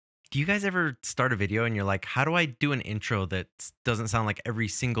Do you guys ever start a video and you're like, how do I do an intro that doesn't sound like every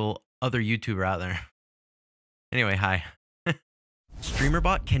single other YouTuber out there? Anyway, hi.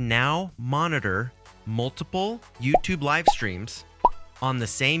 Streamer.Bot can now monitor multiple YouTube live streams on the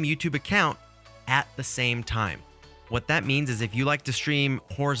same YouTube account at the same time. What that means is if you like to stream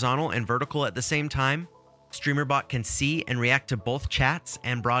horizontal and vertical at the same time, Streamer.Bot can see and react to both chats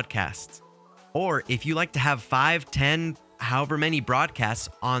and broadcasts. Or if you like to have 5, 10, however many broadcasts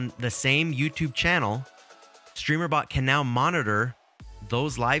on the same YouTube channel, Streamer.Bot can now monitor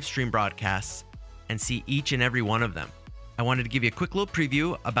those live stream broadcasts and see each and every one of them. I wanted to give you a quick little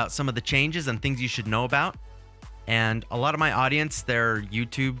preview about some of the changes and things you should know about. And a lot of my audience, they're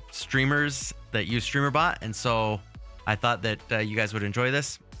YouTube streamers that use Streamer.Bot, and so I thought that you guys would enjoy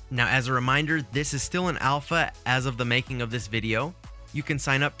this. Now, as a reminder, this is still an alpha as of the making of this video. You can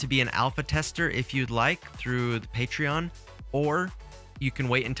sign up to be an alpha tester if you'd like through the Patreon, or you can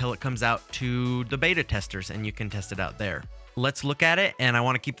wait until it comes out to the beta testers and you can test it out there. Let's look at it, and I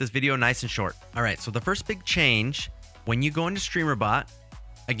want to keep this video nice and short. All right, so the first big change, when you go into Streamer.Bot,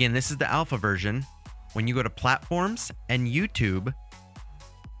 again, this is the alpha version. When you go to platforms and YouTube,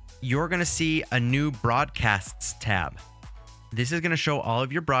 you're going to see a new broadcasts tab. This is going to show all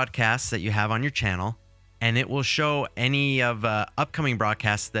of your broadcasts that you have on your channel, and it will show any of upcoming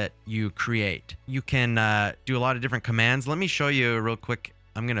broadcasts that you create. You can do a lot of different commands. Let me show you real quick.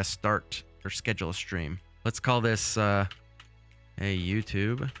 I'm going to start or schedule a stream. Let's call this, hey,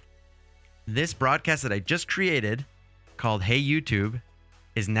 YouTube. This broadcast that I just created called Hey YouTube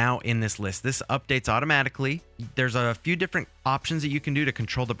is now in this list. This updates automatically. There's a few different options that you can do to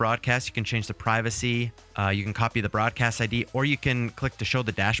control the broadcast. You can change the privacy. You can copy the broadcast ID, or you can click to show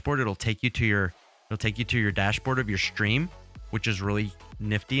the dashboard. It'll take you to your dashboard of your stream, which is really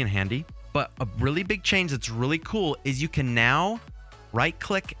nifty and handy. But a really big change that's really cool is you can now right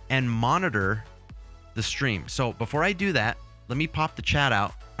click and monitor the stream. So before I do that, let me pop the chat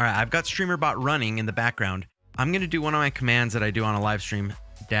out. All right, I've got Streamer.Bot running in the background. I'm going to do one of my commands that I do on a live stream,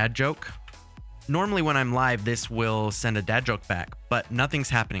 dad joke. Normally when I'm live, this will send a dad joke back, but nothing's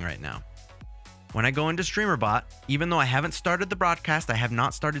happening right now. When I go into Streamer.Bot, even though I haven't started the broadcast, I have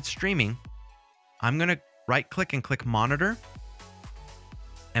not started streaming, I'm going to right click and click monitor.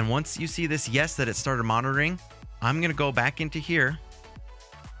 And once you see this yes that it started monitoring, I'm going to go back into here,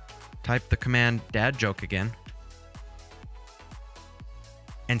 type the command dad joke again.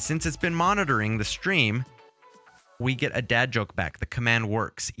 And since it's been monitoring the stream, we get a dad joke back. The command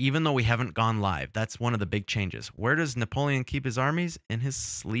works, even though we haven't gone live. That's one of the big changes. Where does Napoleon keep his armies? In his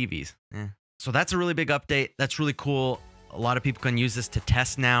sleeveys. So that's a really big update. That's really cool. A lot of people can use this to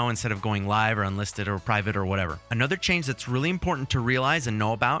test now instead of going live or unlisted or private or whatever. Another change that's really important to realize and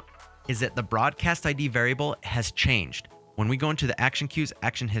know about is that the broadcast ID variable has changed. When we go into the action queues,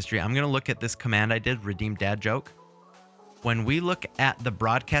 action history, I'm going to look at this command I did, redeem dad joke. When we look at the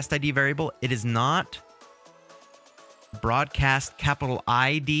broadcast ID variable, it is not broadcast capital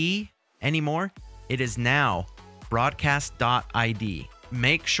ID anymore. It is now broadcast.id.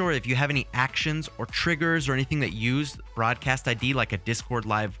 Make sure if you have any actions or triggers or anything that use broadcast ID, like a Discord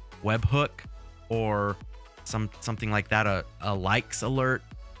live webhook or something like that, a likes alert,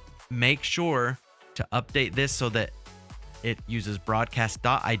 make sure to update this so that it uses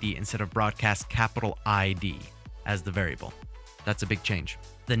broadcast.id instead of broadcast capital ID as the variable. That's a big change.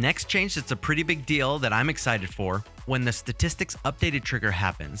 The next change that's a pretty big deal that I'm excited for, when the statistics updated trigger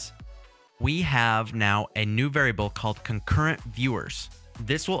happens, we have now a new variable called concurrent viewers.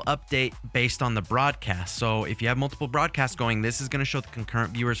 This will update based on the broadcast. So if you have multiple broadcasts going, this is going to show the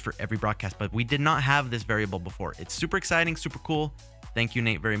concurrent viewers for every broadcast, but we did not have this variable before. It's super exciting, super cool. Thank you,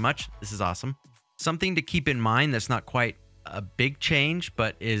 Nate, very much. This is awesome. Something to keep in mind that's not quite a big change,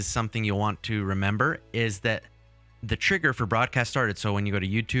 but is something you'll want to remember, is that the trigger for broadcast started. So when you go to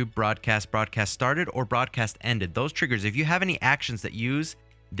YouTube, broadcast started or broadcast ended, those triggers, if you have any actions that use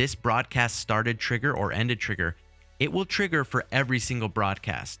this broadcast started trigger or ended trigger, it will trigger for every single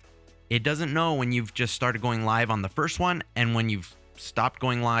broadcast. It doesn't know when you've just started going live on the first one and when you've stopped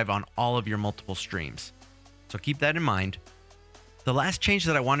going live on all of your multiple streams. So keep that in mind. The last change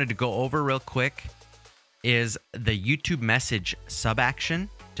that I wanted to go over real quick is the YouTube message sub action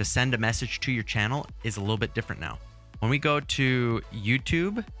to send a message to your channel is a little bit different now. When we go to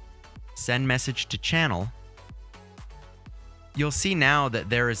YouTube, send message to channel, you'll see now that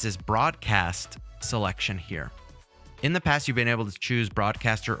there is this broadcast selection here. In the past, you've been able to choose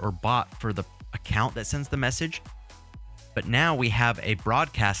broadcaster or bot for the account that sends the message, but now we have a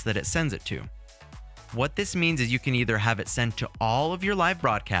broadcast that it sends it to. What this means is you can either have it sent to all of your live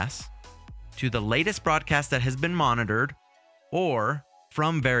broadcasts, to the latest broadcast that has been monitored, or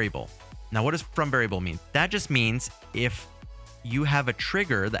from variable. Now, what does from variable mean? That just means if you have a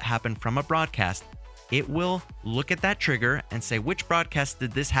trigger that happened from a broadcast, it will look at that trigger and say, which broadcast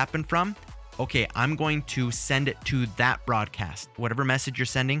did this happen from? Okay, I'm going to send it to that broadcast. Whatever message you're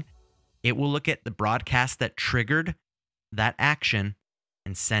sending, it will look at the broadcast that triggered that action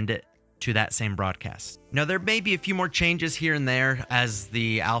and send it to that same broadcast. Now, there may be a few more changes here and there as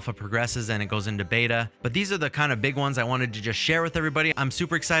the alpha progresses and it goes into beta, but these are the kind of big ones I wanted to just share with everybody. I'm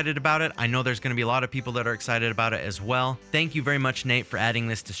super excited about it. I know there's going to be a lot of people that are excited about it as well. Thank you very much, Nate, for adding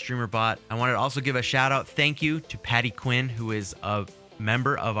this to Streamer.Bot. I wanted to also give a shout out. Thank you to Paddy Quinn, who is a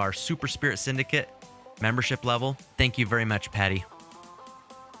member of our Super Spirit Syndicate membership level. Thank you very much, Paddy.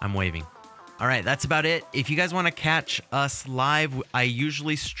 I'm waving. All right, that's about it. If you guys want to catch us live, I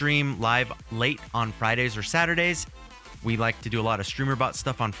usually stream live late on Fridays or Saturdays. We like to do a lot of Streamer.Bot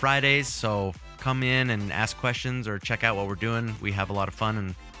stuff on Fridays, so come in and ask questions or check out what we're doing. We have a lot of fun,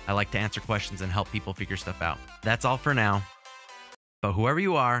 and I like to answer questions and help people figure stuff out. That's all for now. But whoever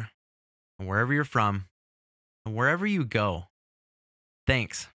you are, and wherever you're from, and wherever you go,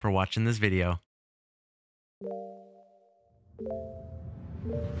 thanks for watching this video.